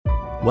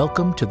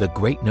Welcome to the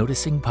Great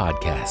Noticing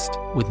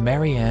Podcast with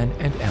Marianne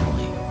and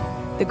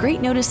Emily. The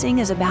Great Noticing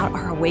is about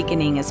our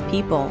awakening as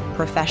people,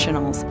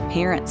 professionals,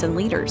 parents, and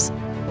leaders.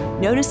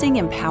 Noticing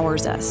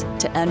empowers us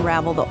to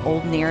unravel the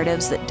old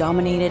narratives that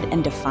dominated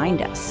and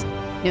defined us.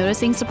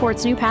 Noticing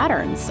supports new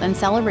patterns and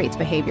celebrates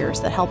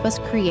behaviors that help us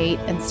create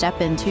and step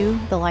into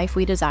the life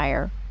we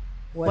desire.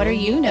 What are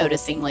you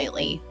noticing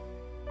lately?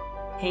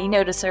 Hey,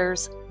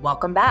 noticers,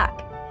 welcome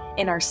back.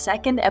 In our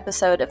second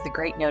episode of The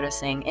Great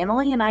Noticing,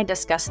 Emily and I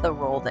discuss the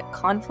role that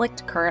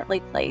conflict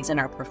currently plays in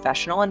our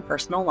professional and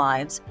personal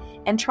lives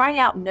and try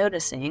out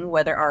noticing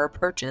whether our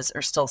approaches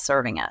are still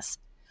serving us.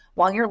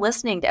 While you're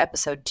listening to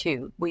episode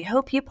 2, we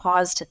hope you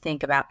pause to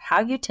think about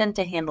how you tend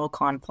to handle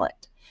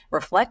conflict,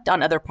 reflect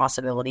on other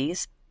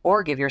possibilities,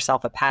 or give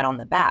yourself a pat on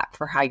the back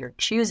for how you're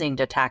choosing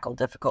to tackle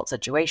difficult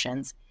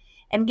situations,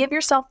 and give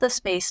yourself the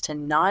space to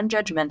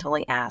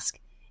non-judgmentally ask,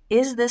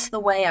 is this the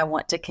way I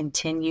want to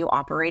continue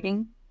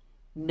operating?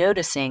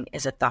 Noticing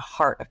is at the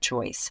heart of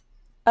choice.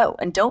 Oh,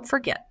 and don't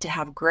forget to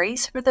have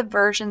grace for the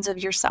versions of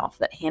yourself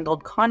that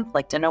handled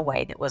conflict in a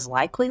way that was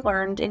likely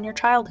learned in your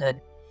childhood,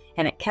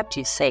 and it kept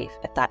you safe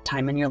at that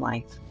time in your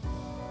life.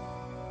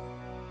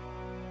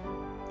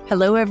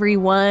 Hello,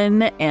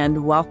 everyone,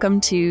 and welcome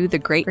to The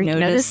Great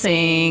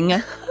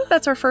Noticing.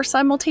 That's our first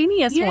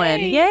simultaneous one.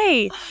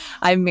 Yay!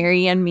 I'm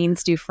Marianne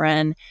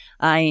Means-Dufresne.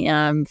 I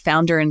am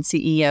founder and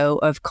CEO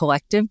of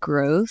Collective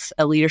Growth,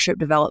 a leadership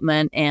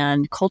development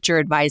and culture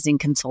advising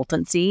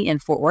consultancy in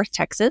Fort Worth,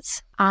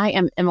 Texas. I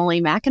am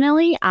Emily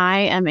McAnally.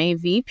 I am a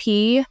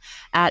VP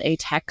at a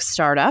tech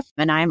startup,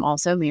 and I'm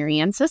also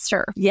Marianne's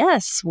sister.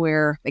 Yes,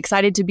 we're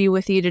excited to be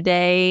with you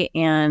today,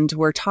 and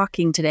we're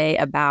talking today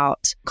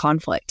about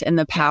conflict and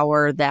the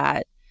power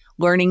that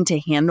learning to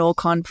handle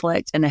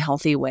conflict in a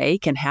healthy way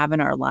can have in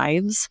our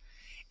lives.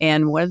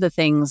 And one of the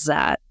things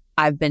that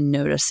I've been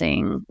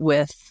noticing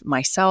with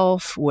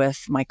myself,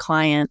 with my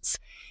clients,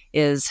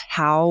 is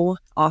how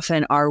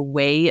often our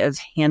way of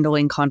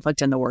handling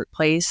conflict in the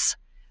workplace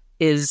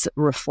is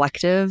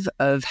reflective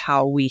of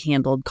how we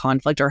handled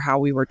conflict or how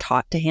we were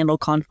taught to handle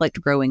conflict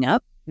growing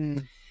up.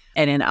 And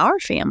in our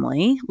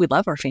family, we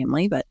love our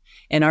family, but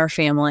in our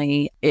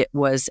family, it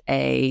was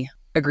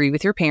agree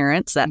with your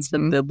parents. That's the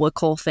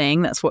biblical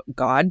thing. That's what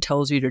God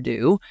tells you to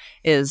do,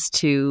 is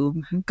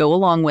to go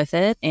along with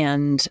it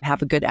and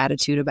have a good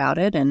attitude about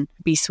it and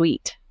be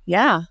sweet.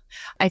 Yeah.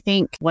 I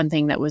think one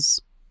thing that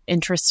was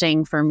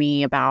interesting for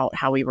me about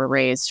how we were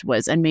raised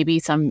was, and maybe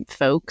some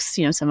folks,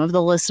 some of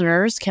the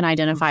listeners can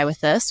identify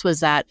with this, was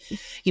that,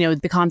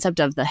 the concept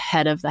of the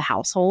head of the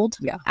household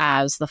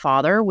as the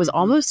father was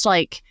almost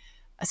like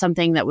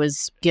something that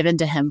was given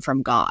to him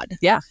from God.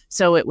 Yeah.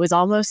 So it was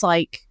almost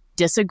like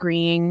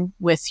disagreeing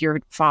with your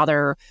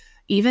father,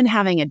 even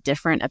having a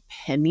different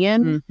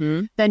opinion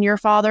than your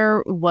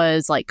father,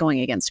 was like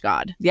going against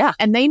God. Yeah.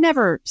 And they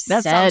never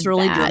that said sounds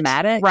really that.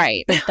 dramatic.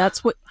 Right. But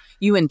that's what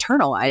you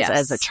internalize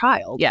as a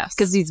child. Yes.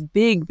 Because these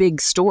big, big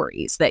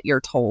stories that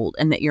you're told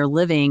and that you're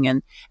living,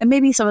 and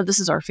maybe some of this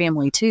is our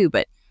family too,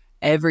 but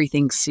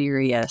everything's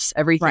serious.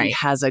 Everything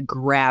has a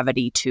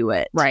gravity to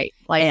it. Right.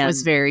 Life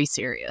was very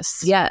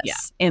serious. Yes. Yeah.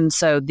 And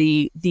so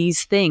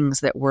these things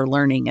that we're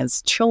learning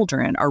as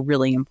children are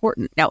really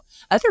important. Now,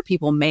 other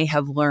people may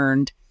have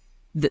learned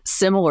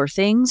similar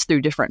things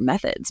through different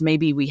methods.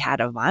 Maybe we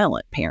had a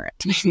violent parent.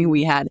 Maybe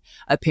we had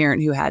a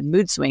parent who had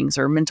mood swings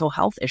or mental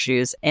health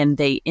issues, and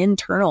they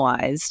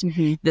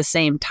internalized the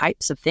same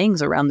types of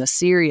things around the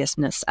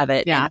seriousness of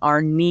it. Yeah. And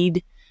our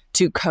need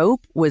to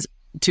cope was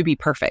to be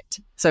perfect.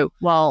 So,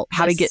 how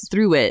to get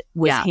through it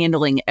was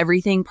handling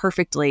everything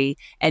perfectly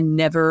and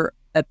never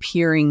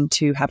appearing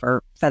to have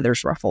our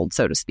feathers ruffled,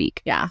 so to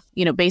speak. Yeah.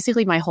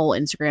 Basically my whole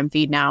Instagram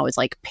feed now is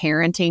like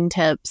parenting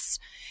tips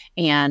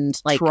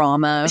and like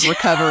trauma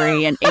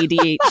recovery and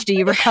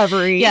ADHD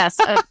recovery. Yes.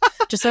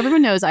 Just so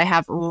everyone knows, I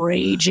have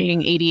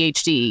raging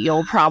ADHD.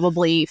 You'll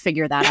probably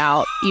figure that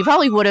out. You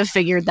probably would have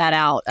figured that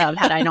out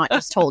had I not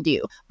just told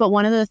you. But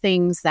one of the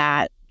things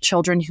that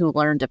children who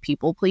learn to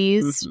people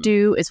please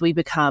do is we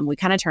kind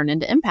of turn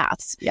into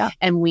empaths. Yeah.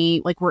 And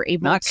we're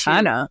able Not to.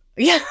 kind of.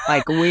 Yeah.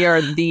 Like we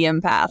are the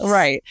empaths.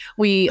 Right.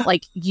 We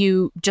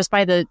you just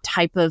by the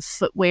type of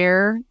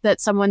footwear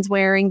that someone's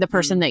wearing, the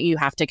person that you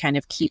have to kind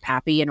of keep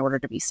happy in order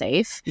to be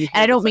safe. And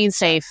I don't mean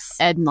safe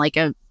in like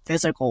a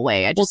physical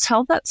way. We'll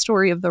tell that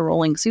story of the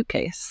rolling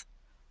suitcase.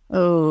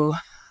 Oh,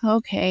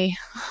 okay.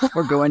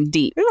 We're going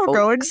deep. We're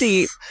going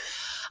deep.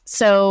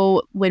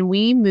 So when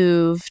we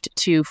moved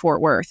to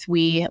Fort Worth,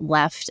 we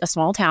left a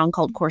small town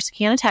called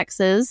Corsicana,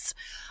 Texas.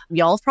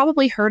 Y'all have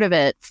probably heard of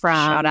it from...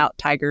 Shout out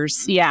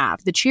Tigers. Yeah,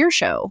 the Cheer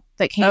show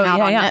that came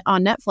out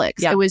on Netflix.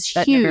 Yeah, it was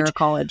at huge. Navarro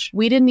College.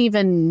 We didn't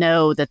even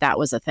know that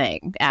was a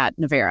thing at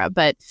Navarro.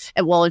 But,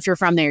 if you're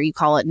from there, you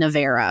call it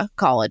Navarro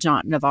College,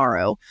 not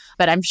Navarro.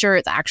 But I'm sure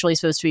it's actually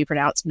supposed to be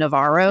pronounced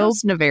Navarro.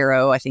 It's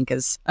Navarro, I think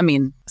that's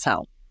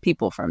how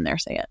people from there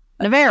say it.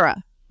 Navarro.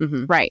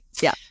 Mm-hmm. Right.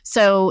 Yeah.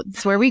 So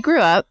it's where we grew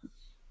up.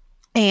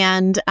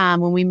 And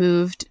when we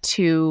moved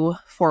to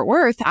Fort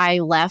Worth, I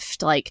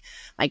left like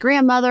my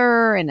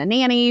grandmother and a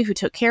nanny who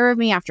took care of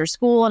me after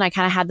school. And I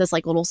kind of had this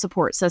like little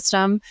support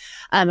system.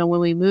 And when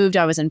we moved,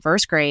 I was in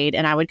first grade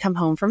and I would come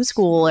home from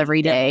school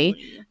every day.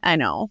 I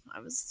know. I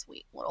was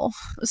sweet little.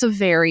 It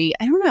was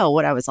I don't know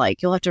what I was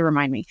like. You'll have to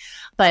remind me.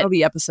 But that'll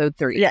be episode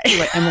 3. Yeah.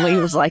 What Emily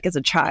was like as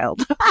a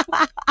child.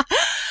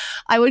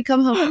 I would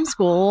come home from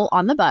school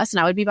on the bus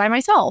and I would be by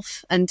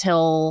myself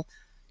until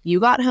you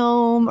got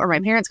home or my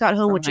parents got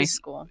home, which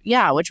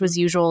was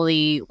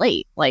usually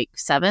late, like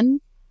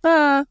 7.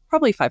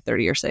 Probably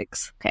 5:30 or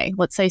 6. Okay,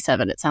 let's say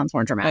 7. It sounds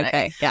more dramatic.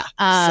 Okay, yeah,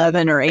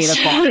 7 or 8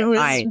 o'clock it was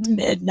at night.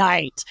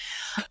 Midnight.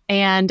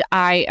 And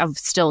I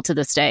still to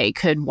this day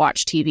could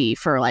watch TV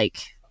for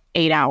like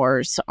 8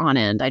 hours on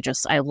end.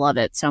 I love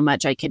it so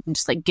much. I could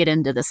just like get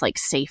into this like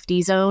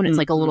safety zone. It's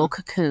like a little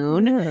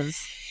cocoon.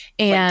 Yes.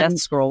 And like death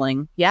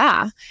scrolling.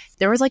 Yeah,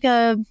 there was like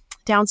a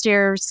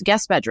downstairs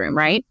guest bedroom,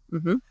 right?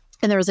 Mm-hmm.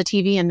 And there was a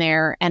TV in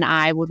there, and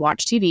I would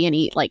watch TV and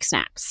eat like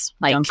snacks,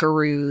 like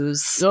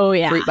Dunkaroos. Oh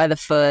yeah, fruit by the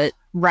foot.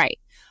 Right,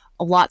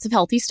 lots of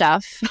healthy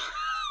stuff.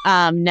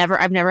 I've never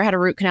had a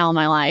root canal in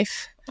my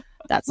life.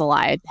 That's a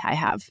lie. I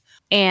have,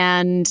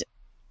 and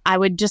I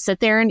would just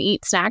sit there and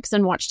eat snacks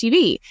and watch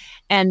TV.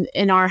 And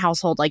in our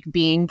household, like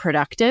being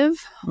productive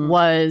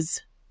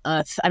was.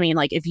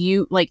 Like if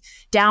you like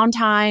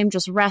downtime,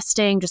 just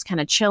resting, just kind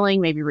of chilling,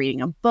 maybe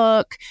reading a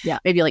book,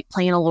 maybe like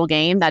playing a little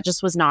game, that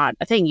just was not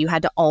a thing. You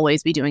had to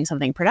always be doing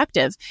something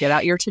productive. Get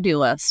out your to-do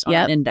list on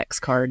an index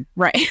card.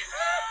 Right.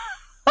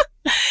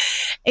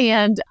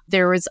 And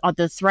there was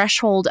the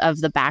threshold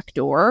of the back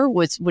door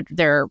was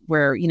there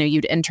where,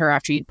 you'd enter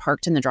after you'd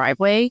parked in the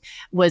driveway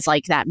was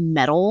like that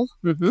metal.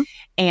 Mm-hmm.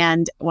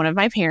 And one of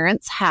my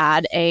parents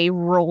had a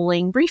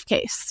rolling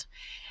briefcase.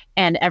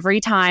 And every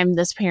time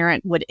this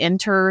parent would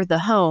enter the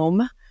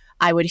home,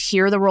 I would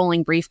hear the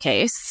rolling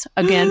briefcase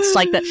against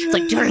like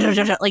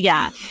like,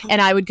 yeah.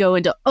 And I would go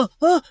into,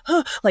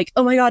 like,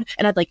 oh my God.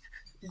 And I'd like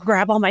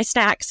grab all my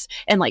snacks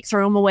and like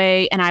throw them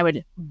away. And I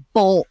would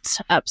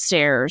bolt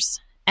upstairs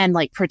and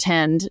like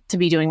pretend to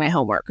be doing my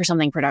homework or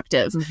something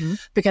productive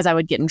because I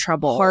would get in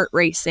trouble. Heart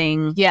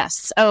racing.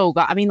 Yes. Oh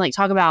God. I mean, like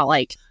talk about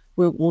like,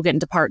 we'll get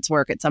into parts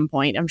work at some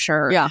point, I'm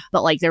sure. Yeah.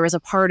 But like there was a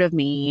part of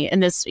me,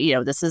 and this,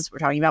 we're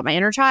talking about my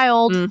inner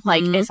child. Mm-hmm.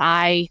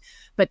 Like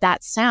but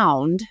that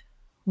sound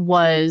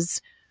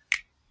was,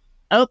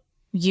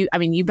 you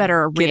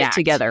better react.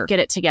 Get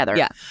it together.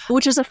 Yeah.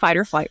 Which is a fight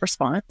or flight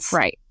response.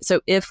 Right. So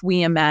if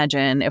we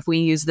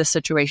use this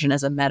situation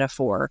as a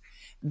metaphor,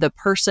 the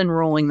person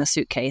rolling the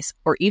suitcase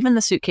or even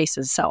the suitcase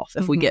itself,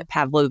 if we get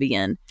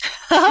Pavlovian,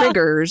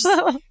 triggers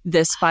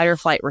this fight or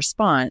flight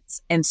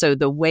response. And so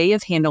the way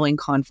of handling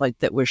conflict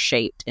that was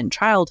shaped in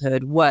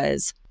childhood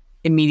was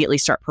immediately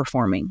start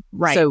performing.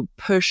 Right. So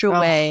push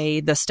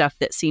away the stuff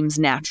that seems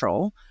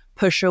natural,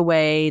 push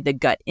away the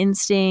gut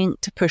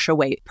instinct, push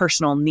away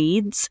personal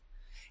needs,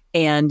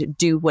 and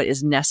do what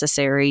is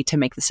necessary to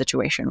make the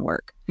situation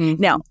work.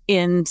 Mm-hmm. Now,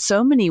 in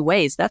so many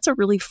ways, that's a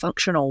really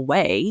functional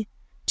way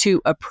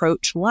to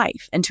approach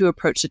life and to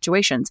approach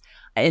situations.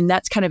 And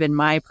that's kind of been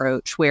my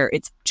approach, where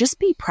it's just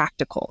be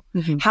practical.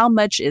 Mm-hmm. How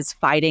much is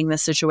fighting the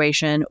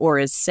situation or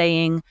is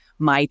saying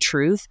my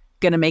truth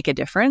going to make a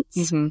difference?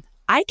 Mm-hmm.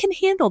 I can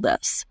handle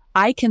this.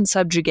 I can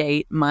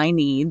subjugate my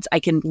needs.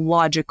 I can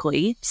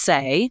logically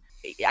say,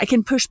 I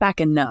can push back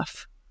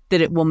enough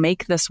that it will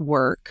make this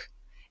work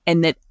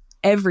and that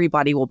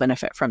everybody will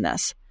benefit from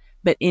this.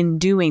 But in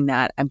doing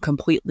that, I'm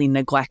completely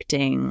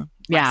neglecting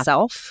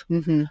myself,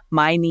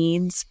 my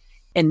needs.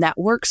 And that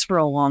works for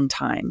a long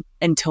time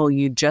until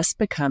you just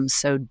become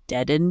so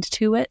deadened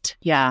to it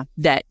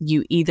that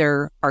you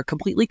either are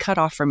completely cut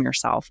off from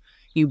yourself,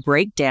 you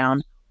break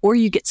down, or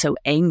you get so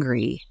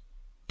angry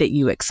that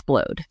you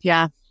explode.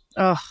 Yeah.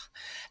 Oh,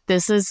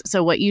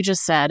 so what you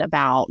just said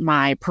about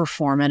my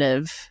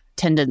performative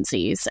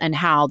tendencies and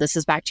how this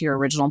is back to your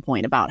original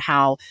point about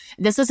how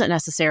this isn't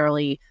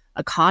necessarily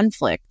a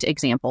conflict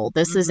example.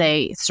 This is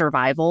a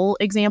survival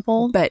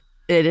example. But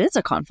it is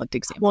a conflict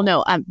example. Well,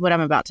 no, what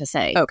I'm about to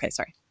say. Okay,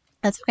 sorry.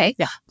 That's okay.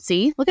 Yeah.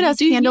 See, look at us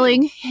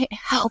handling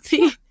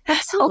healthy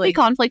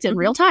conflict in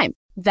real time.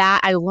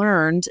 That I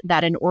learned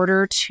that in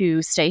order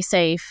to stay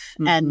safe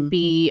and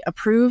be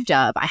approved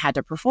of, I had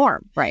to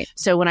perform. Right.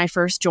 So when I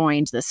first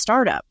joined this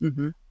startup,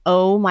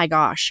 oh my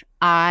gosh,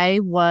 I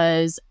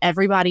was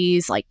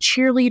everybody's like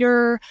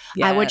cheerleader.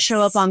 Yes. I would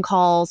show up on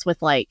calls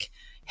with like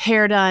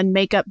hair done,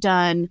 makeup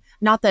done.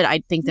 Not that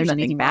I think there's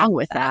anything wrong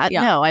with that.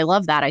 Yeah. No, I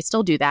love that. I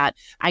still do that.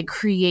 I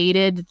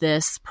created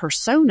this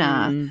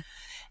persona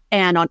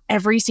and on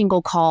every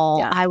single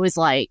call, I was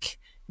like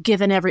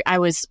I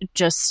was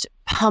just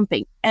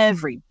pumping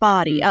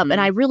everybody up. And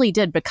I really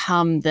did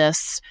become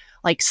this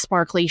like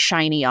sparkly,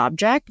 shiny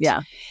object.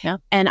 Yeah. Yeah.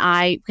 And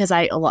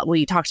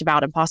we talked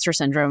about imposter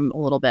syndrome a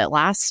little bit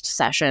last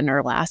session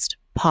or last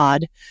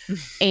pod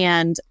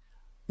and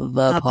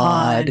the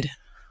pod.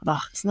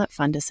 Oh, isn't that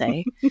fun to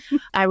say?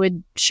 I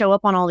would show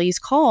up on all these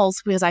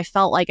calls because I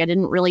felt like I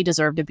didn't really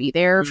deserve to be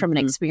there from an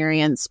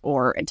experience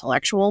or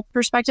intellectual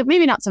perspective.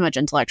 Maybe not so much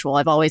intellectual.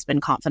 I've always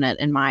been confident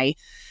in my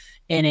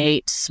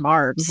innate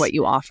smarts. What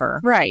you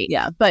offer. Right.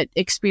 Yeah. But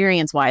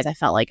experience-wise, I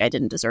felt like I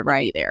didn't deserve to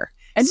be there.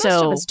 And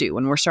most of us do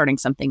when we're starting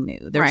something new.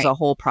 There's Right. a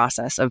whole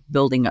process of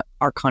building up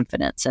our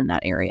confidence in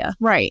that area.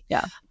 Right.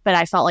 Yeah. But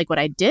I felt like what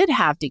I did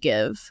have to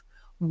give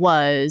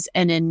was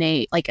an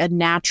innate, like a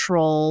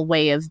natural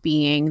way of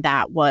being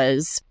that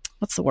was,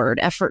 what's the word?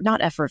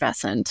 Not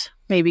effervescent.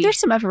 Maybe. There's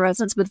some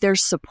effervescence, but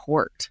there's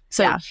support.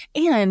 So, Yeah.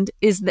 and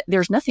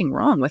there's nothing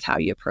wrong with how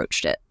you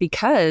approached it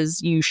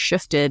because you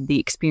shifted the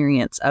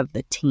experience of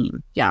the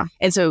team. Yeah.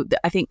 And so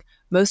I think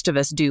most of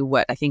us do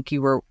what I think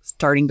you were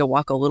starting to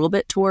walk a little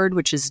bit toward,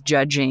 which is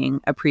judging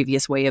a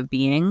previous way of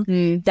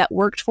being that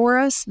worked for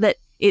us, that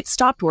it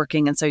stopped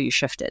working. And so you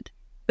shifted.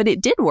 But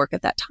it did work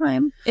at that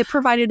time. It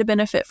provided a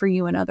benefit for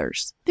you and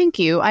others. Thank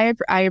you. I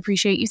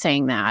appreciate you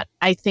saying that.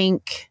 I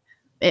think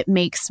it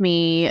makes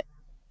me,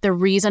 the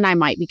reason I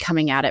might be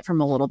coming at it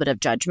from a little bit of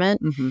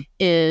judgment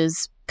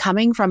is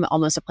coming from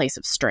almost a place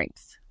of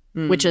strength,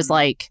 which is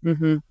like,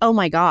 oh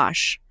my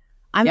gosh,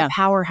 I'm a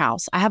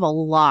powerhouse. I have a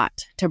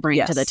lot to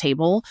bring to the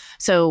table.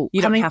 So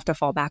you don't have to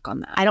fall back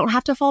on that. I don't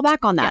have to fall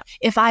back on that.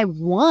 If I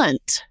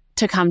want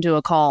to come to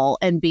a call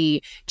and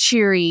be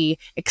cheery,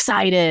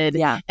 excited,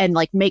 and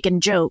like making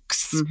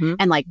jokes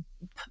and like,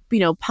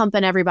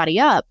 pumping everybody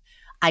up,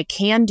 I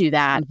can do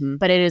that,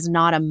 but it is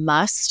not a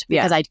must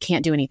because I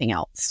can't do anything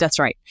else. That's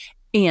right.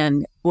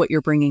 And what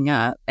you're bringing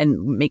up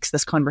and makes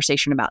this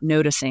conversation about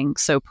noticing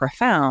so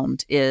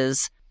profound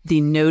is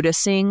the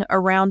noticing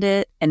around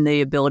it and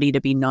the ability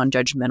to be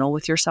non-judgmental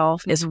with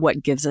yourself is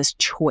what gives us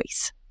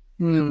choice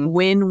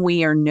when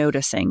we are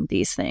noticing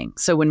these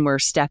things. So when we're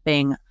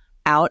stepping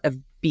out of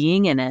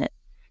being in it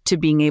to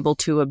being able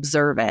to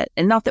observe it,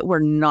 and not that we're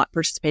not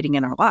participating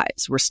in our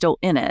lives, we're still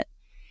in it,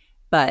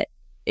 but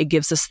it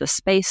gives us the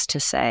space to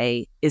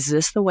say, is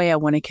this the way I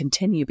want to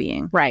continue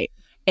being? Right.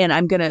 And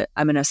I'm going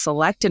to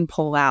select and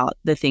pull out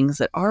the things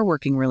that are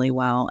working really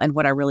well and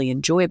what I really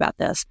enjoy about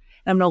this.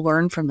 And I'm going to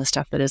learn from the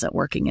stuff that isn't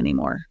working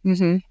anymore.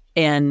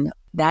 And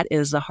that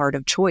is the heart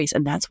of choice.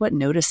 And that's what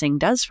noticing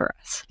does for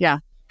us. Yeah.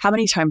 How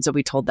many times have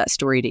we told that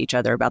story to each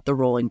other about the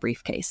rolling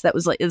briefcase? That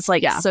was like, it's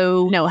like,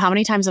 so. No, how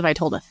many times have I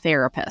told a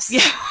therapist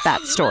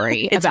that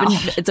story?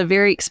 It's a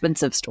very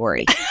expensive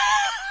story.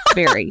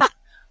 Very.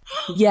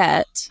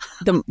 Yet,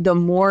 the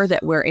more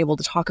that we're able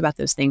to talk about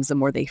those things, the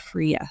more they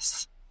free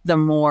us, the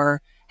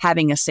more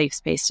having a safe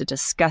space to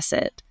discuss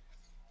it.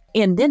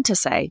 And then to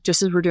say,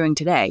 just as we're doing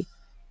today,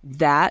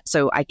 that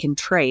so I can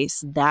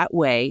trace that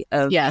way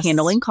of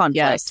handling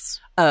conflict,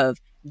 of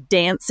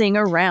dancing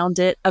around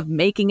it, of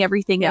making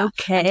everything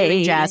okay. I'm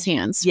doing jazz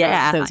hands.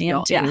 Yeah, I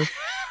am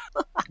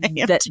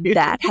too.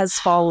 That has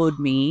followed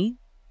me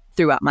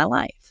throughout my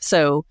life.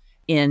 So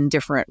in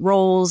different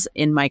roles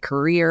in my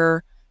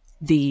career,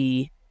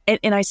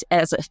 and I,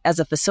 as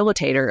a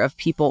facilitator of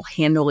people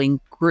handling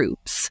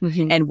groups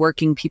and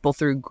working people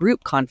through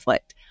group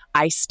conflict,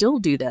 I still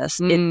do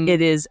this.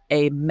 It is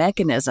a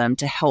mechanism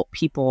to help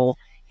people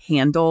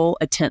handle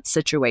a tense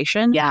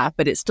situation. Yeah.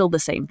 But it's still the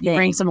same thing. You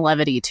bring some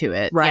levity to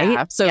it. Right.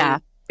 Yeah. So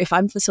if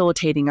I'm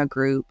facilitating a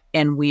group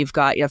and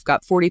I've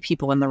got 40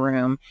 people in the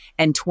room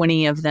and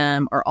 20 of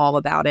them are all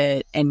about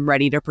it and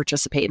ready to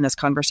participate in this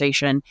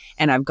conversation,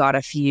 and I've got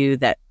a few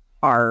that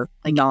are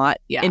not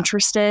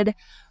interested,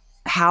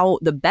 how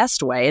the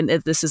best way, and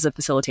this is a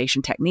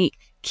facilitation technique,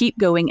 keep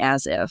going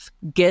as if,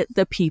 get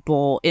the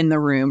people in the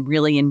room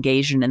really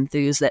engaged and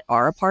enthused that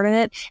are a part of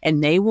it,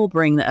 and they will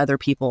bring the other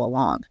people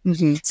along.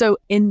 So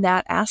in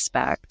that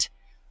aspect,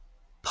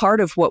 part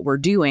of what we're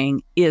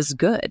doing is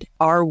good.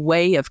 Our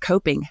way of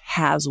coping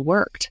has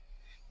worked,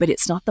 but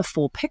it's not the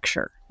full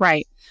picture.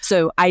 Right.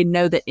 So I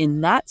know that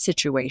in that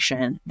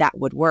situation, that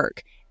would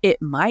work.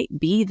 It might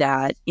be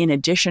that in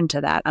addition to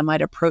that, I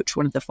might approach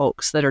one of the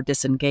folks that are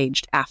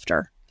disengaged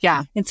after.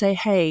 Yeah. And say,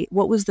 hey,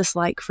 what was this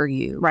like for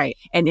you? Right.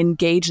 And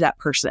engage that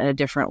person at a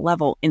different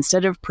level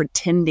instead of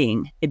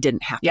pretending it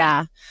didn't happen.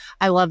 Yeah.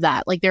 I love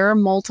that. Like there are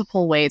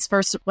multiple ways.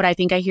 First, what I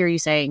think I hear you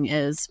saying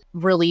is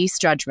release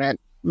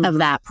judgment of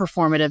that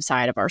performative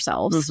side of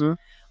ourselves.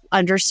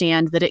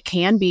 Understand that it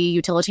can be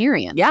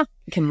utilitarian. Yeah.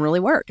 It can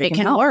really work. It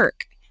can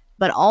work.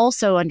 But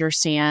also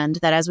understand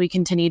that as we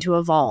continue to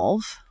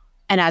evolve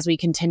and as we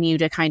continue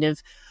to kind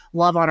of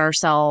love on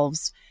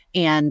ourselves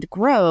and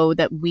grow,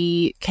 that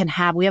we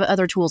have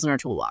other tools in our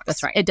toolbox.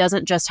 That's right. It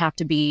doesn't just have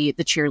to be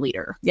the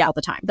cheerleader all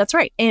the time. That's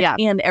right.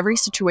 And every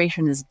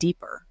situation is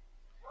deeper.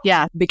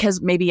 Yeah.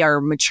 Because maybe our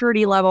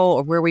maturity level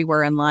or where we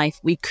were in life,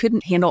 we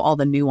couldn't handle all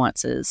the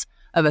nuances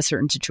of a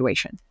certain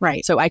situation.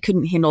 Right. So I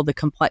couldn't handle the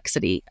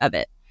complexity of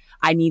it.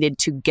 I needed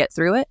to get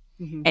through it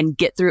and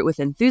get through it with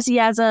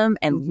enthusiasm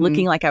and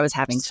looking like I was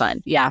having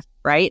fun. Yeah.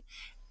 Right.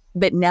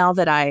 But now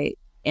that I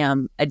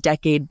am a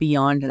decade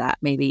beyond that,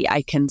 maybe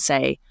I can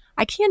say,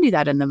 I can do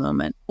that in the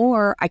moment,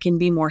 or I can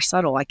be more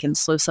subtle. I can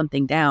slow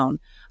something down.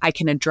 I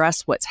can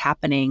address what's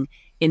happening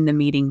in the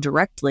meeting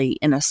directly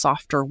in a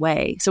softer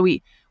way. So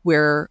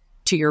we're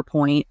to your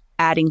point,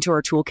 adding to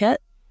our toolkit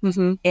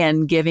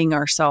and giving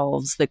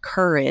ourselves the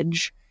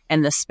courage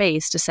and the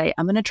space to say,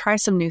 I'm going to try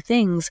some new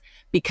things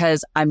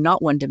because I'm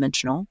not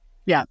one-dimensional.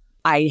 Yeah.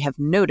 I have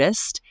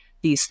noticed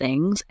these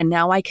things, and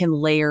now I can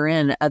layer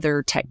in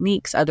other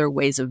techniques, other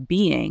ways of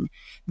being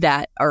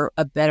that are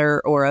a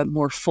better or a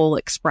more full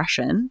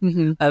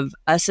expression of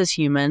us as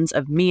humans,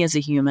 of me as a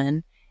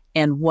human,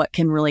 and what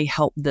can really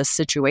help this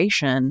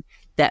situation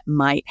that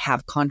might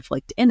have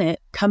conflict in it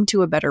come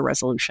to a better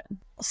resolution.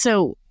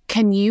 So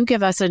can you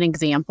give us an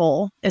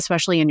example,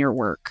 especially in your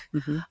work,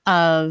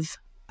 of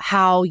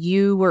how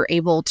you were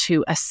able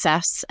to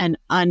assess an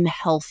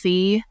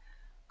unhealthy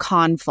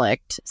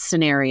conflict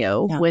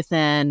scenario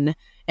within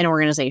an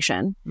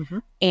organization?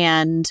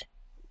 And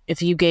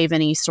if you gave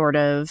any sort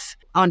of,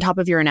 on top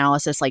of your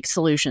analysis, like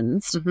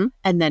solutions,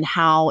 and then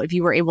how, if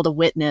you were able to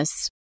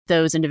witness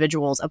those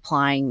individuals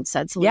applying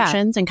said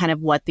solutions and kind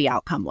of what the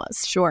outcome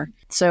was. Sure.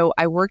 So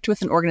I worked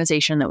with an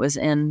organization that was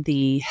in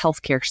the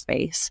healthcare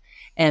space,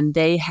 and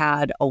they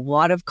had a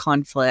lot of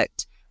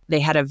conflict.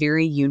 They had a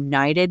very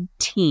united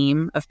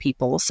team of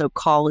people, so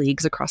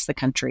colleagues across the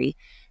country,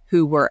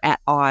 who were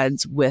at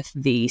odds with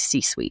the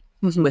C-suite,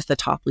 with the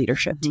top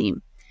leadership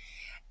team.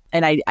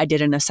 And I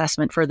did an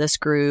assessment for this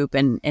group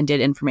and did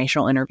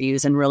informational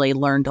interviews and really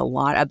learned a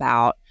lot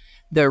about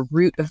the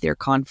root of their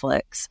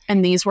conflicts.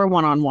 And these were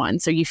one-on-one.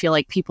 So you feel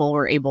like people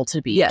were able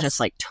to be just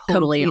like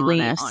totally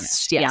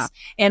honest. Yes. Yeah.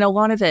 And a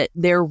lot of it,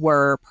 there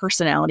were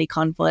personality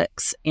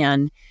conflicts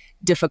and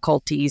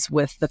difficulties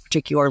with the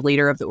particular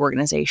leader of the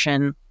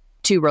organization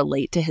to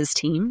relate to his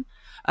team.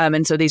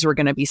 And so these were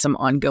going to be some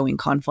ongoing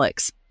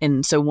conflicts.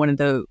 And so one of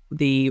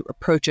the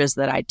approaches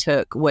that I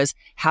took was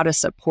how to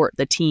support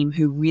the team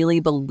who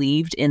really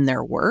believed in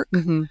their work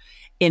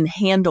in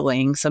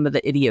handling some of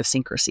the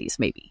idiosyncrasies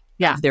maybe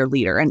of their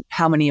leader. And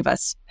how many of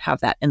us have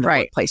that in the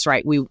workplace,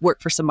 right? We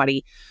work for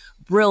somebody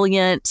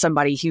brilliant,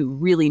 somebody who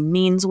really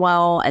means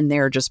well, and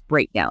they're just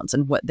breakdowns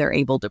in what they're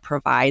able to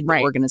provide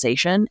the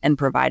organization and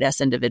provide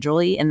us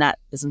individually. And that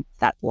isn't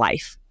that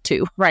life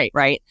too.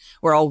 Right.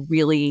 We're all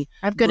really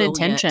have good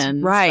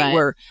intentions. Right.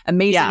 We're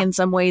amazing in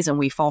some ways and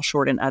we fall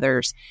short in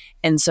others.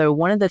 And so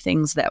one of the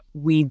things that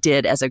we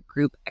did as a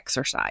group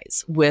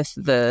exercise with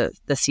the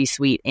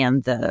C-suite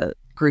and the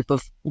group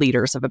of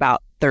leaders of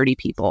about 30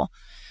 people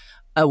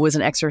was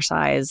an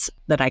exercise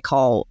that I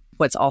call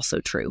What's Also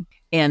True.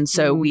 And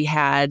so we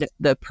had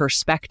the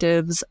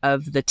perspectives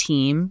of the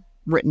team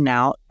written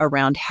out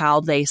around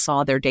how they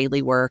saw their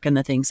daily work and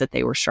the things that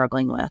they were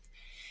struggling with.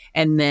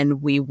 And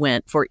then we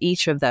went for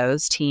each of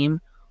those team,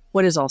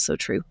 what is also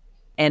true,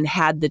 and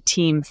had the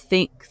team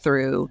think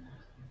through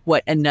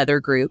what another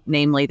group,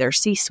 namely their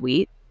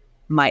C-suite,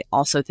 might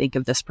also think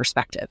of this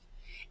perspective.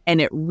 And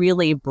it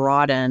really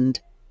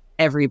broadened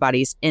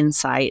everybody's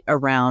insight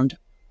around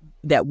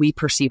that we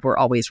perceive we're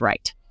always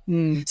right.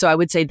 So I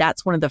would say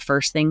that's one of the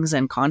first things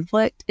in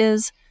conflict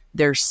is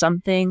there's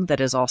something that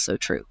is also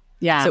true.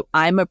 Yeah. So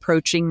I'm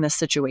approaching the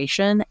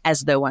situation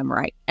as though I'm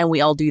right. And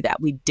we all do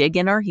that. We dig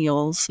in our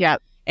heels.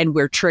 And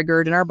we're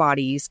triggered in our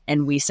bodies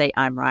and we say,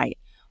 I'm right.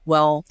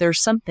 Well,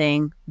 there's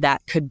something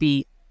that could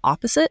be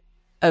opposite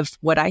of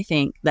what I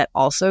think that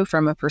also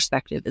from a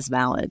perspective is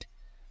valid.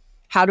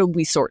 How do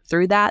we sort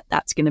through that?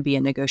 That's going to be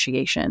a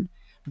negotiation.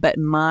 But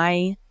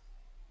my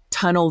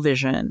tunnel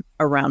vision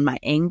around my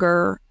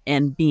anger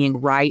and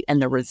being right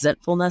and the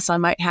resentfulness I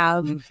might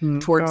have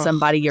towards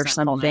somebody or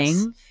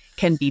something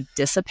can be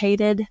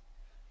dissipated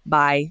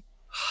by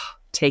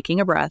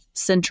taking a breath,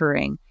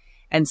 centering,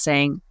 and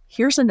saying,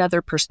 here's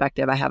another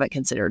perspective I haven't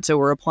considered. So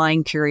we're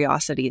applying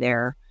curiosity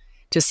there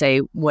to say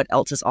what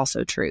else is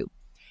also true.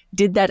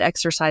 Did that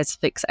exercise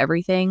fix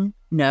everything?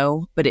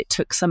 No, but it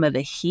took some of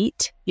the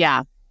heat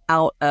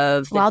out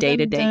of the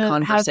day-to-day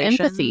conversations.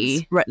 Have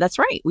empathy. Right, that's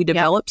right. We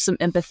developed some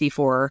empathy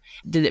for her.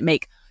 Did it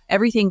make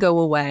everything go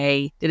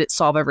away? Did it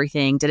solve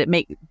everything? Did it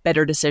make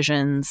better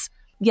decisions?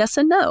 Yes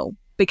and no,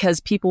 because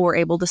people were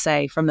able to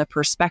say from the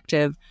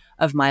perspective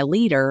of my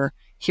leader,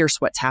 here's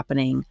what's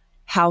happening.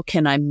 How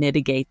can I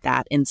mitigate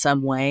that in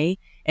some way?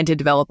 And to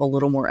develop a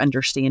little more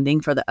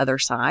understanding for the other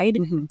side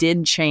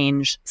did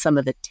change some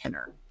of the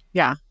tenor.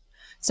 Yeah.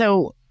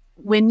 So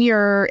when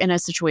you're in a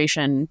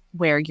situation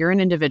where you're an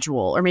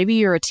individual or maybe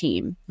you're a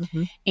team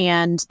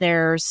and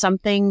there's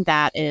something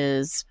that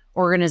is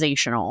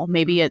organizational,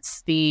 maybe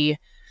it's the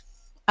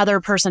other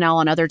personnel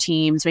on other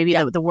teams, maybe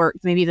the work,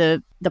 maybe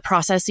the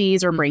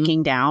processes are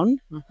breaking down.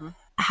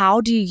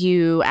 How do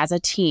you, as a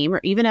team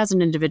or even as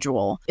an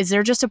individual, is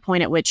there just a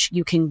point at which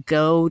you can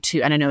go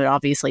to, and I know it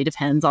obviously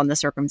depends on the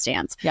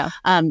circumstance,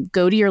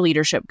 go to your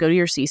leadership, go to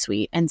your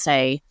C-suite and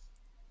say,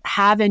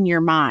 have in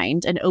your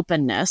mind an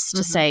openness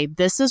to say,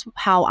 this is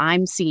how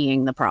I'm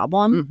seeing the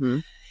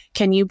problem.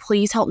 Can you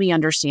please help me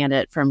understand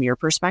it from your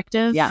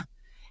perspective?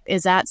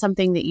 Is that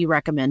something that you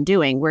recommend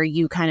doing where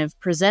you kind of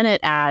present it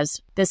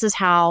as, this is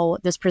how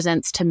this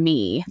presents to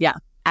me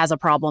as a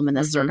problem in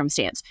this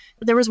circumstance?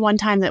 There was one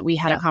time that we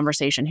had a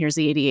conversation. Here's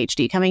the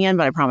ADHD coming in,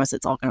 but I promise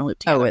it's all going to loop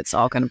together. Oh, it's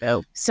all going to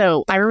go.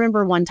 So I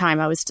remember one time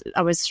I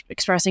was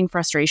expressing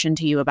frustration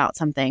to you about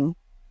something.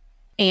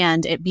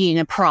 and it being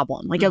a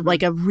problem, like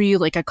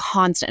a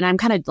constant. And I'm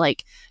kind of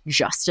like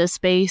justice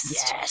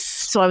based. Yes.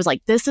 So I was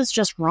like, this is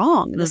just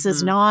wrong. This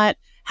is not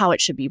how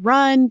it should be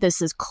run.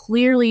 This is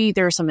clearly,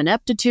 there are some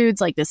ineptitudes.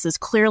 Like, this is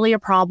clearly a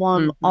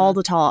problem all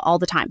the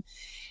time.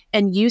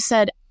 And you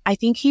said, I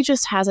think he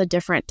just has a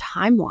different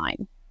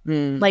timeline.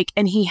 Like,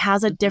 and he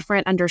has a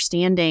different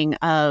understanding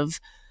of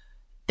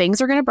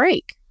things are going to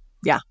break.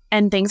 Yeah.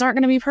 And things aren't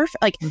going to be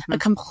perfect. Like a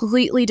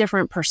completely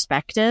different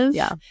perspective.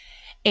 Yeah.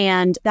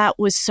 And that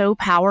was so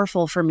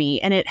powerful for me.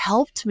 And it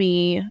helped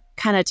me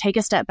kind of take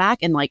a step back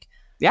and like,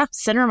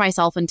 center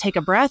myself and take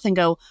a breath and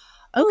go,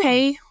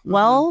 okay,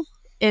 well,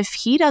 if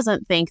he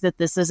doesn't think that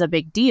this is a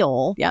big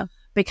deal,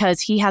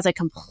 because he has a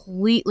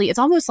completely, it's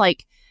almost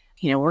like,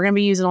 you know, we're going to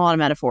be using a lot of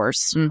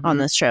metaphors on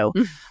this show.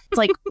 It's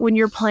like when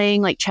you're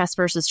playing like chess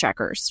versus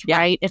checkers,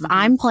 right? If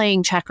I'm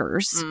playing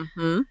checkers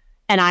and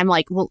I'm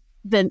like, well,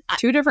 then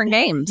two different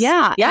games.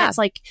 Yeah. And it's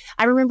like,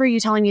 I remember you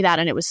telling me that,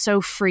 and it was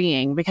so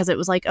freeing because it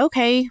was like,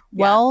 okay,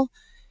 well,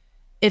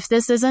 if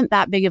this isn't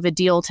that big of a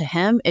deal to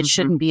him, it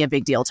shouldn't be a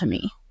big deal to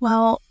me.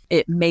 Well,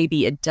 it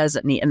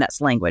doesn't need, and that's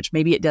language.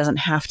 Maybe it doesn't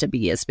have to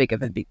be as big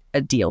of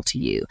a deal to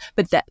you,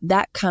 but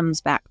that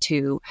comes back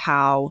to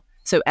how,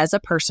 so as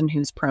a person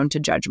who's prone to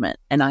judgment,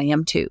 and I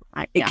am too,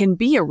 it can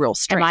be a real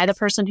strength. Am I the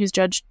person who's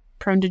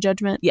prone to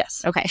judgment?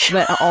 Yes. Okay.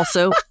 But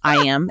also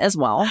I am as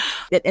well.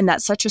 And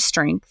that's such a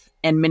strength.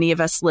 And many of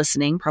us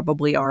listening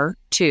probably are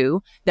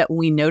too, that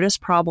we notice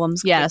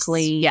problems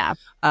quickly. Yeah.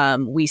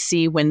 We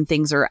see when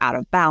things are out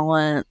of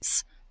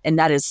balance. And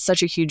that is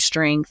such a huge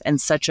strength and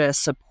such a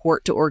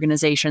support to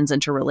organizations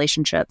and to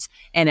relationships.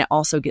 And it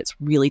also gets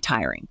really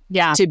tiring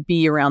to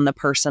be around the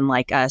person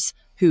like us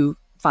who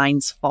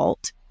finds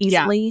fault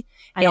easily.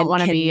 I don't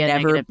want to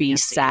never be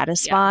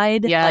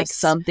satisfied. Like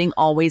something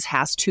always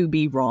has to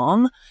be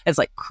wrong. It's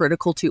like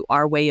critical to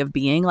our way of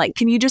being. Like,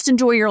 can you just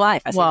enjoy your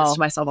life? I say this to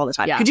myself all the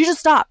time. Could you just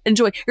stop,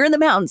 enjoy? You're in the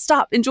mountains.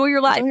 Stop, enjoy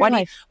your life.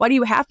 Why do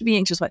you have to be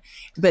anxious?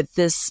 But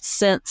this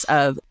sense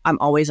of I'm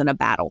always in a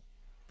battle.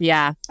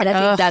 Yeah. And I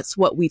think that's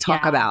what we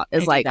talk about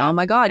is like, oh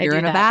my God, you're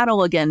in a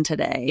battle again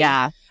today.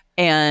 Yeah.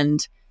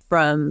 And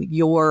from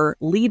your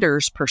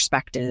leader's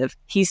perspective,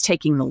 he's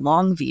taking the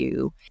long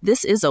view.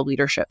 This is a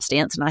leadership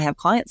stance. And I have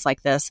clients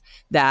like this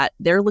that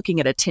they're looking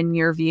at a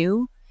 10-year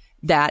view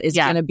that is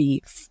going to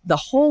be the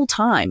whole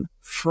time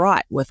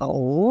fraught with a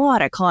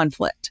lot of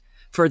conflict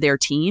for their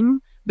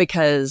team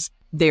because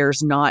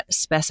there's not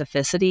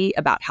specificity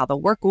about how the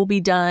work will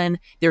be done.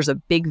 There's a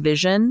big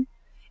vision.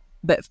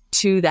 But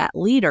to that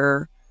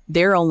leader,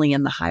 they're only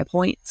in the high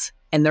points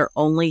and they're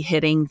only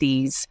hitting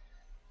these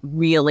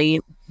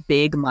really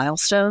big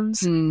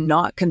milestones,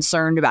 not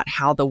concerned about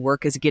how the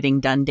work is getting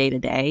done day to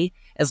day,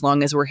 as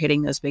long as we're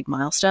hitting those big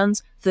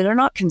milestones. So they're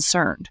not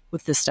concerned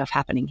with this stuff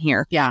happening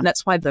here. Yeah. And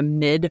that's why the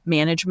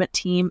mid-management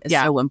team is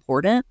so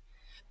important,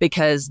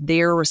 because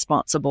they're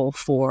responsible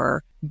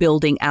for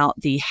building out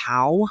the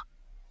how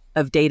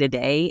of day to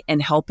day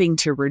and helping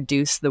to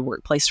reduce the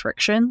workplace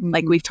friction,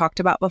 like we've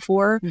talked about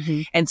before.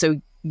 And so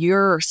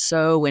you're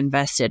so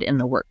invested in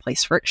the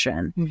workplace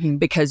friction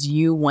because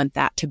you want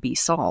that to be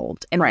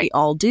solved. And we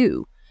all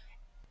do.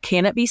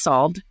 Can it be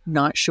solved?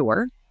 Not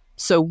sure.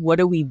 So what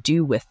do we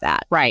do with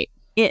that? Right.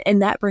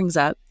 And that brings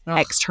up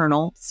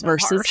external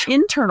versus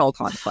internal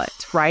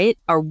conflict, right?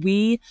 Are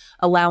we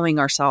allowing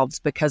ourselves,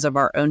 because of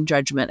our own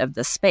judgment of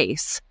the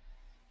space,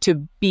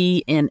 to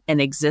be in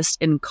and exist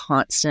in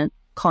constant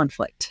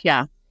conflict?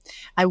 Yeah.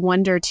 I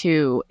wonder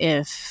too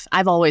if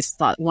I've always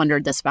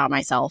wondered this about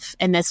myself,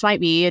 and this might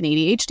be an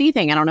ADHD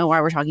thing. I don't know why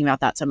we're talking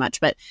about that so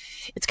much, but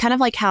it's kind of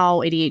like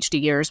how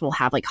ADHDers will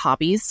have like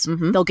hobbies.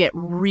 They'll get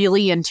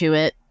really into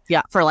it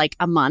for like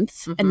a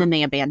month and then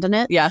they abandon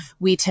it. Yeah.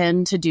 We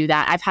tend to do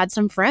that. I've had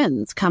some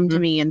friends come to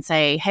me and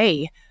say,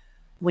 hey,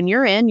 when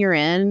you're in, you're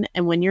in.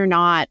 And when you're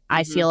not,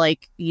 I feel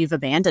like you've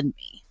abandoned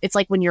me. It's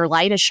like when your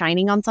light is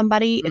shining on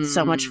somebody, it's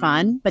so much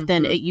fun. But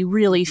then you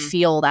really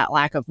feel that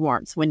lack of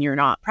warmth when you're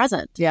not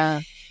present.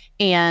 Yeah.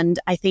 And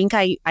I think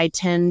I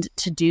tend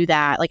to do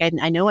that. Like,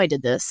 I know I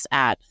did this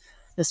at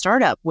the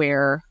startup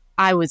where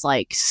I was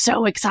like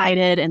so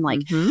excited and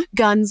like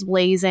guns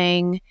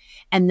blazing.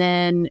 And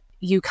then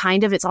you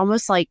kind of, it's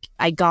almost like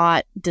I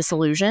got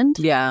disillusioned.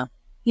 Yeah.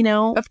 You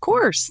know? Of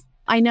course.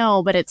 I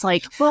know, but it's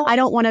like, well, I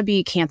don't want to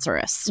be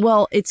cancerous.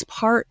 Well, it's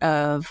part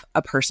of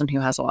a person who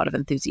has a lot of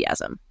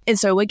enthusiasm. And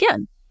so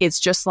again, it's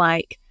just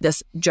like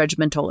this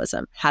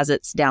judgmentalism has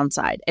its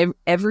downside.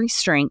 Every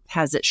strength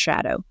has its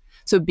shadow.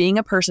 So being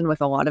a person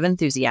with a lot of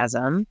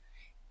enthusiasm,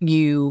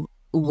 you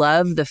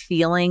love the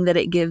feeling that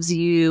it gives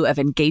you of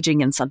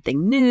engaging in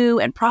something new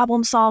and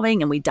problem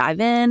solving, and we dive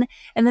in,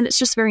 and then it's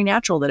just very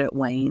natural that it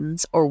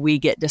wanes or we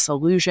get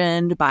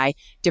disillusioned by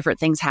different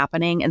things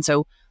happening. And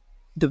so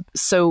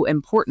so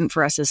important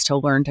for us is to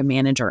learn to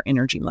manage our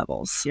energy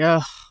levels.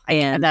 Yeah.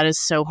 And that is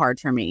so hard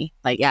for me.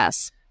 Like,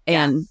 yes.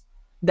 And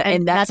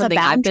that's something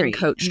I've been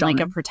coached on.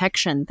 Like a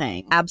protection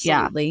thing.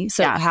 Absolutely. Yeah.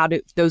 So how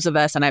do those of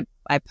us, and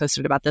I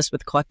posted about this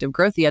with Collective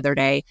Growth the other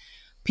day,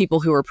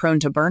 people who are prone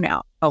to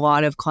burnout. A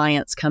lot of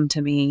clients come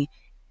to me,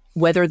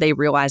 whether they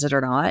realize it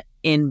or not,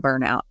 in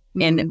burnout.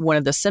 And one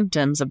of the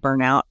symptoms of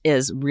burnout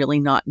is really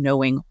not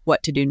knowing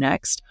what to do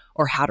next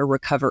or how to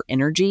recover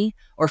energy,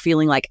 or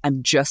feeling like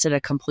I'm just at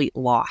a complete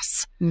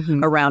loss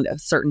around a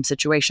certain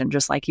situation,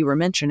 just like you were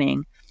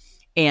mentioning.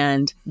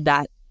 And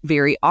that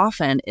very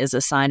often is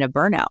a sign of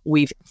burnout.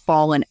 We've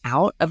fallen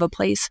out of a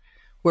place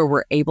where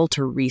we're able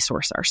to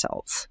resource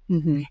ourselves.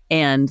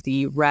 And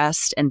the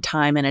rest and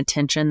time and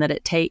attention that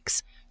it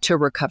takes to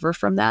recover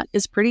from that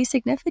is pretty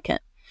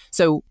significant.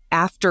 So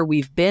after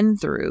we've been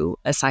through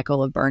a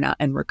cycle of burnout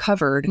and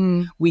recovered,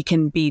 we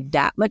can be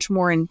that much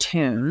more in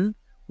tune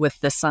with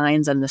the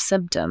signs and the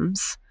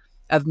symptoms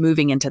of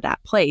moving into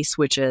that place,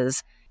 which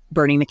is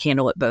burning the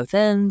candle at both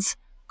ends,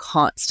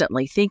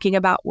 constantly thinking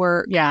about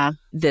work. Yeah.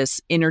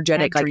 This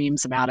energetic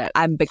dreams about it.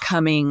 I'm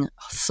becoming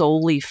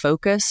solely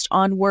focused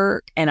on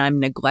work and I'm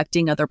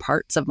neglecting other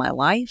parts of my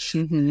life.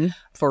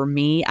 For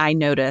me, I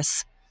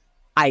notice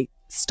I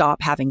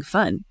stop having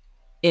fun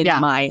in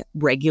my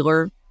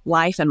regular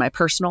life and my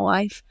personal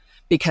life,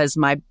 because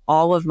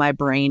all of my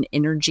brain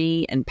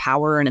energy and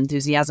power and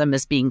enthusiasm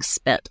is being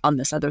spent on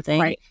this other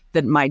thing,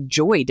 that my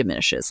joy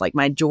diminishes. Like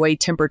my joy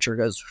temperature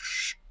goes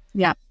whoosh.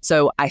 Yeah.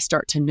 So I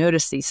start to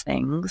notice these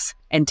things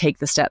and take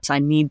the steps I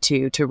need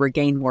to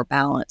regain more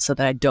balance so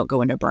that I don't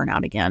go into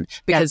burnout again.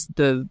 Because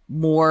the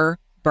more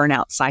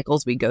burnout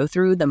cycles we go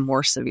through, the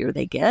more severe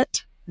they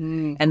get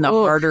and the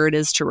harder it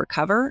is to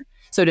recover.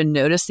 So to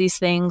notice these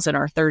things in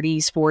our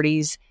 30s,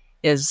 40s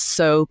is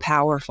so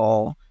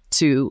powerful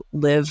to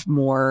live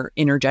more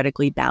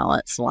energetically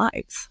balanced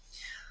lives.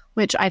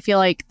 Which I feel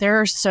like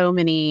there are so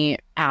many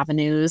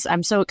avenues.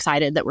 I'm so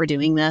excited that we're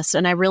doing this.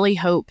 And I really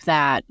hope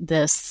that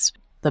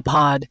the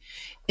pod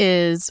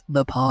is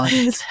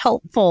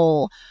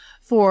helpful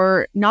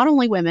for not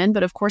only women,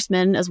 but of course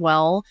men as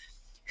well,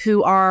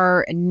 who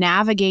are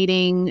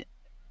navigating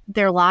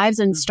their lives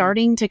and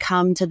starting to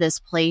come to this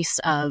place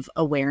of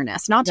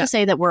awareness. Not to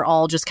say that we're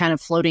all just kind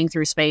of floating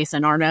through space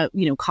and aren't,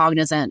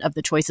 cognizant of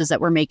the choices that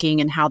we're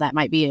making and how that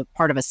might be a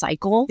part of a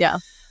cycle. Yeah.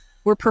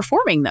 We're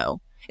performing though,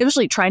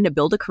 eventually trying to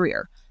build a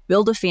career,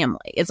 build a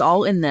family. It's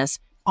all in this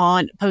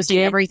on posting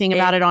everything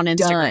about it on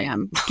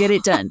Instagram. Get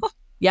it done.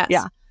 Yes.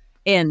 Yeah.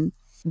 And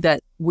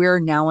that we're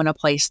now in a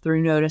place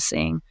through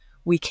noticing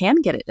we can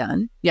get it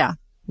done. Yeah.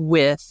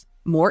 With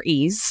more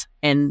ease,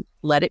 and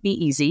let it be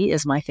easy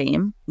is my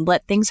theme.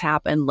 Let things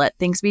happen. Let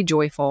things be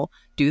joyful.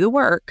 Do the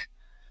work,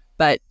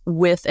 but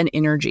with an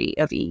energy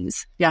of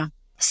ease. Yeah.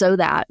 So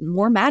that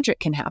more magic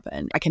can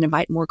happen. I can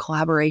invite more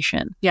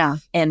collaboration. Yeah.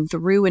 And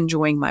through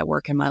enjoying my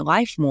work and my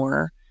life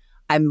more,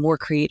 I'm more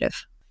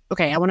creative.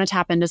 Okay. I want to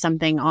tap into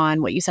something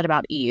on what you said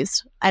about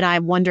ease. And I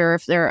wonder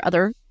if there are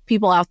other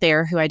people out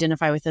there who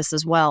identify with this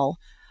as well.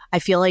 I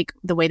feel like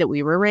the way that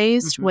we were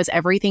raised was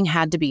everything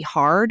had to be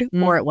hard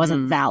or it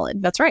wasn't valid.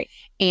 That's right.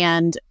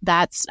 And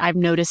I'm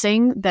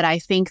noticing that I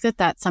think that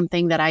that's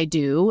something that I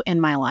do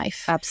in my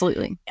life.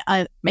 Absolutely.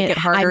 Make it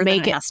harder than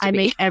it has to be. I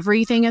make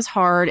everything as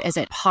hard as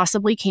it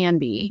possibly can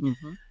be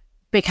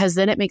because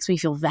then it makes me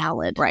feel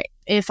valid. Right.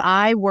 If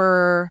I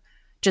were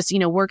just,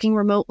 working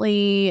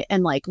remotely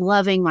and like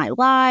loving my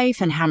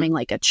life and having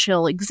like a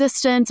chill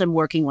existence and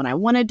working when I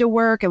wanted to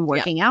work and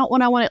working out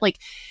when I wanted,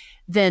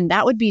 then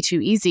that would be too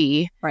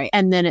easy. Right.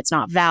 And then it's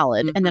not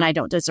valid and then I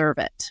don't deserve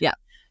it. Yeah.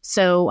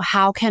 So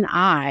how can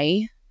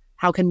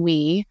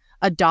we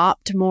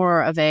adopt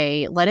more of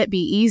a let it be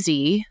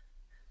easy?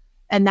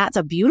 And that's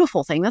a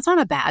beautiful thing. That's not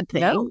a bad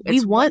thing. No,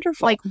 it's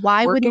wonderful.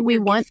 Why wouldn't we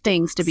want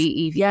things to be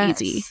easy?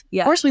 Yes.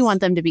 Of course we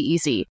want them to be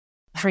easy.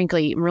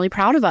 Frankly, I'm really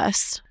proud of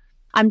us.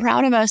 I'm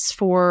proud of us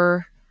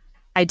for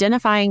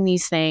identifying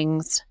these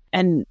things.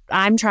 And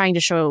I'm trying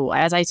to show,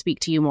 as I speak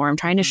to you more, I'm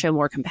trying to show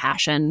more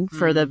compassion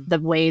for the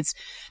ways,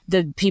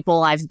 the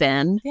people I've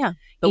been. Yeah.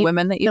 The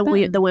women that you've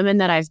been. The women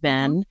that I've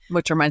been.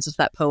 Which reminds us of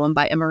that poem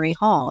by Emery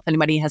Hall. If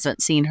anybody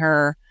hasn't seen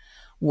her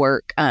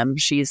work,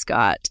 she's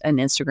got an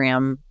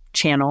Instagram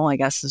channel, I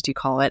guess as you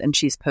call it, and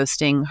she's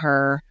posting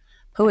her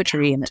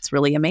poetry and it's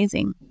really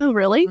amazing. Oh,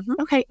 really?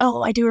 Okay.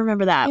 Oh, I do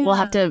remember that. Yeah. We'll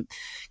have to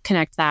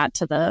connect that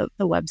to the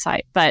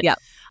website. But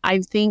I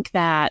think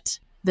that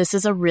this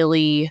is a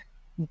really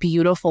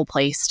beautiful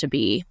place to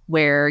be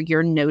where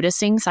you're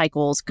noticing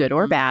cycles, good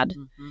or bad.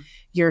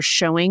 You're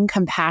showing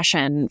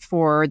compassion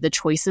for the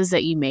choices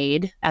that you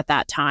made at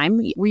that time.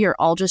 We are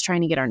all just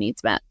trying to get our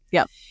needs met.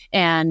 Yeah.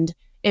 And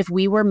if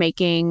we were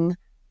making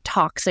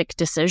toxic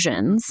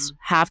decisions,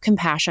 have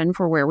compassion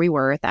for where we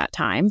were at that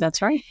time.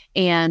 That's right.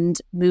 And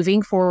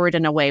moving forward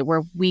in a way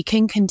where we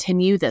can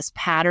continue this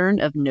pattern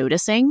of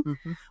noticing,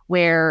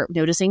 where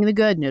noticing the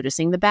good,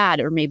 noticing the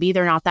bad, or maybe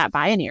they're not that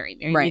binary.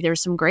 Maybe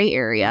there's some gray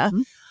area.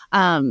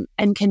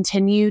 And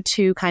continue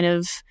to kind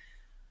of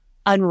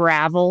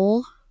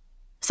unravel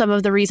some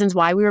of the reasons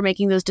why we were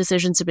making those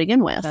decisions to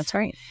begin with. That's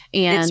right.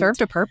 And it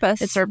served a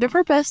purpose. It served a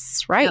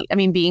purpose, right? Yep. I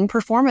mean, being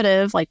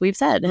performative, like we've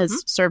said, has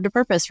served a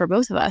purpose for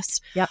both of us.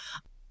 Yep.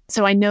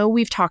 So I know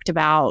we've talked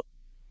about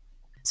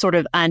sort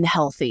of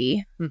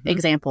unhealthy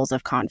examples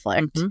of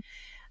conflict.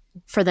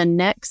 For the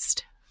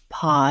next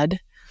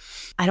pod,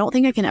 I don't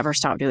think I can ever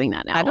stop doing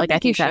that now. I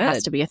think that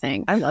has to be a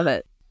thing. I love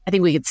it. I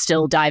think we could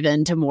still dive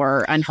into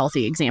more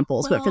unhealthy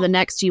examples. But for the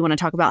next, do you want to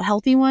talk about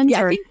healthy ones?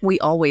 Yeah, I think we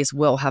always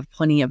will have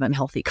plenty of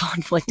unhealthy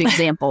conflict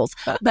examples.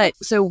 But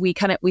so we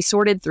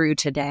sorted through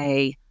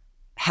today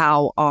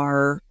how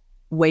our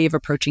way of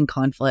approaching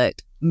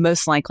conflict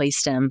most likely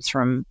stems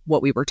from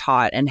what we were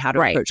taught and how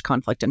to approach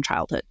conflict in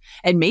childhood.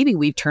 And maybe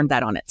we've turned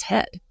that on its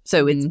head.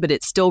 So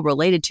it's still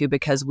related to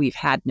because we've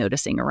had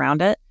noticing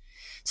around it.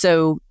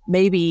 So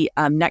maybe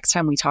next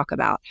time we talk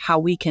about how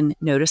we can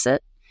notice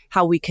it,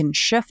 how we can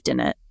shift in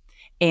it,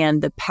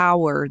 and the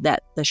power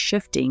that the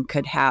shifting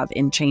could have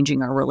in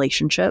changing our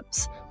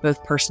relationships,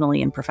 both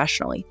personally and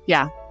professionally.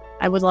 Yeah,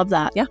 I would love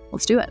that. Yeah,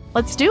 let's do it.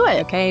 Let's do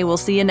it. Okay, we'll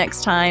see you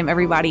next time,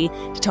 everybody,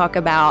 to talk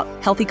about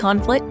healthy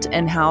conflict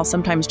and how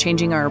sometimes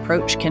changing our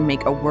approach can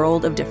make a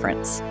world of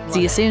difference.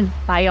 See you soon.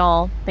 Bye,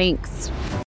 y'all. Thanks.